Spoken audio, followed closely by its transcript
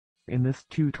In this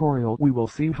tutorial we will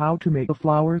see how to make a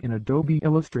flower in Adobe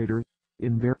Illustrator,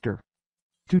 in Vector.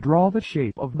 To draw the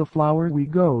shape of the flower we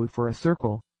go for a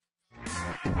circle.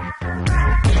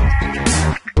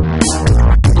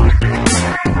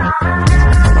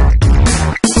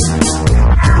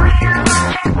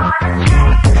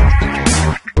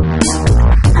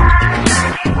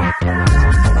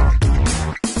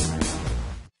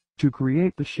 To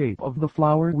create the shape of the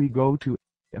flower we go to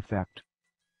Effect,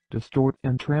 Distort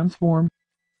and Transform,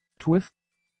 Twist.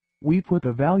 We put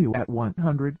the value at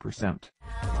 100%.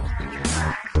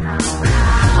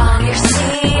 On your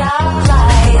sea of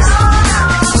lies,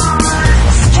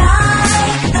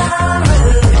 strike the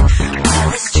root while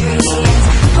this tree is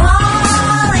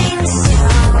falling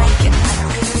soon. Make it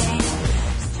like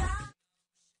the rain.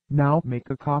 Now make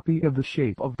a copy of the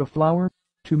shape of the flower,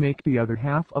 to make the other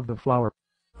half of the flower.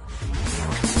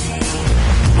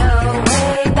 No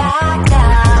way back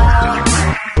now,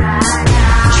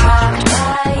 trapped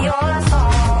by your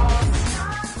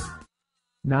faults.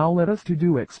 Now let us to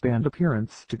do expand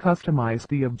appearance to customize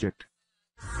the object.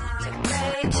 To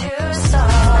pray to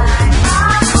soul,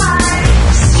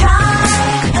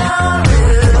 strike the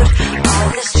root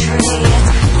of this tree is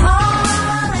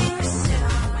falling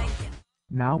soon. Make it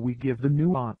Now we give the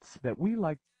nuance that we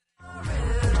like.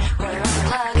 we're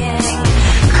unplugging,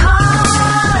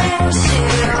 calling to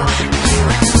you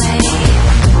and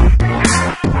me.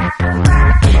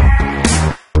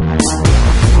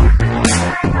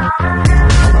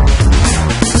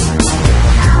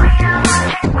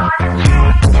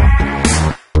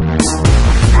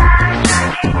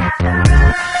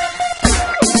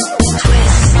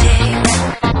 Twisting,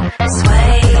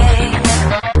 swaying,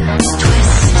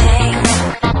 twisting,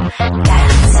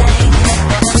 dancing,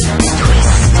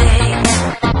 twisting,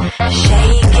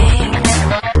 shaking,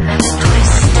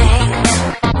 twisting,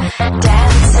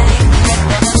 dancing.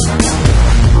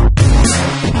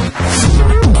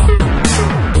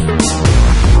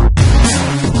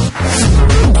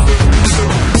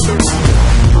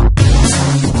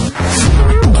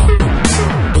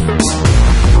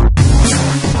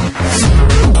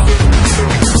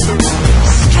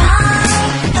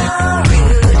 Strike the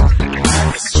root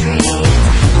of this tree, it's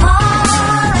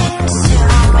falling soon.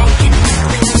 Make it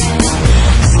clear.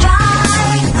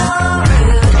 Strike the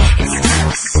root, it's time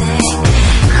to sing.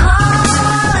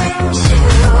 Calling to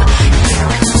you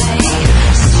and me.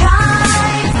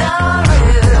 Strike the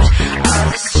root of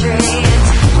this tree,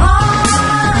 it's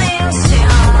falling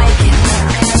soon. Make it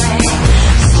clear.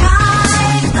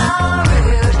 Strike the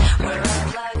root, we're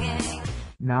unplugging.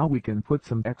 Now we can put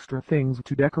some extra things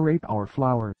to decorate our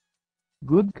flower.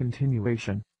 Good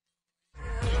continuation.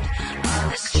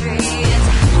 This tree is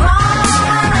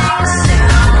falling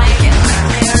soon. Make it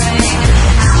clearing.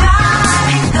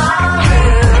 Strike the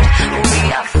root. We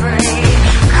are free.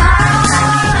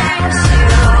 Calling to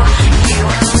you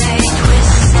and me.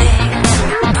 Twisting,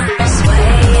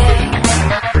 swaying,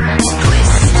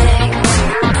 twisting,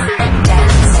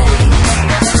 dancing,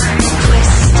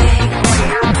 twisting,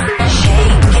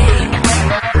 shaking,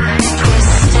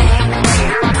 twisting,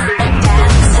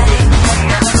 dancing,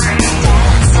 dancing,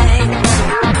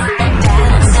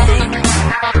 dancing,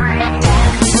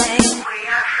 dancing.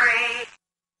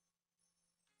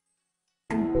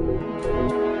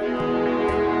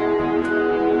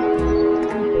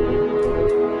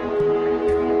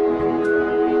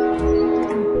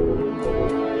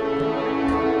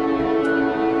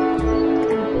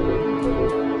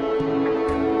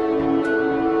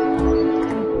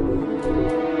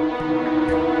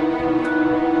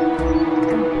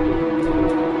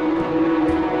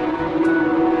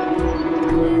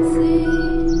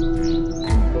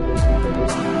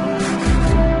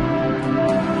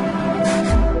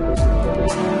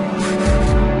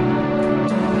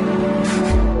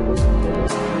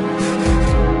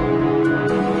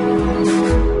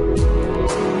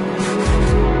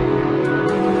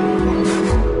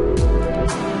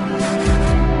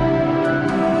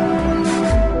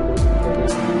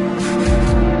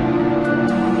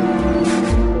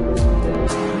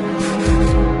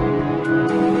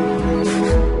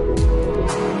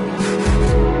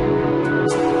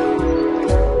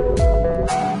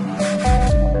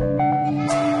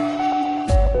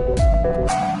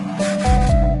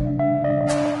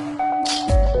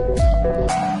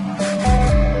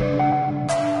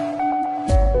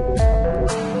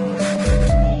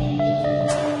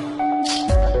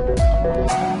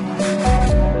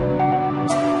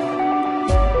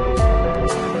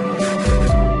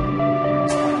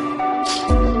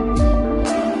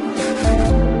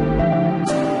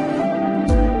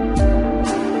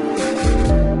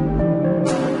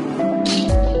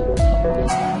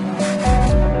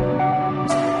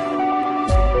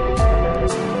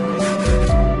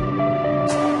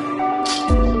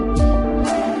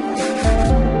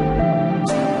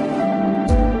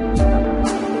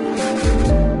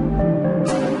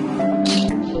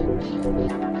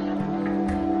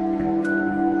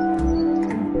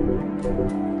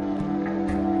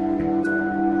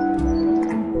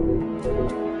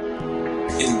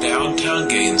 In downtown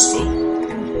Gainesville,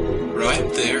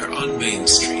 right there on Main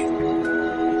Street,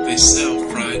 they sell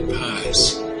fried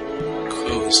pies,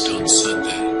 closed on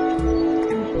Sunday.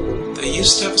 They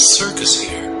used to have a circus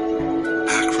here,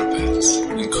 acrobats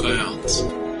and clowns,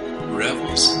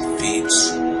 revels and feats,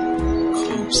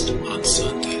 closed on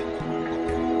Sunday.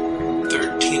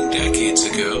 13 decades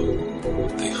ago,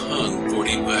 they hung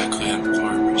 40 blackland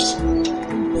farmers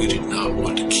who did not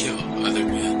want to kill other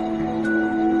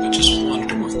men, but just wanted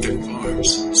to work their farms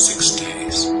 6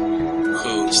 days,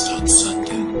 closed on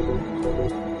Sunday.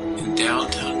 In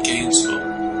downtown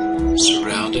Gainesville,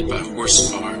 surrounded by horse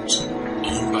farms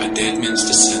owned by dead men's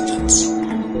descendants,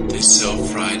 they sell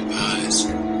fried pies,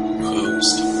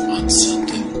 closed on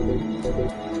Sunday.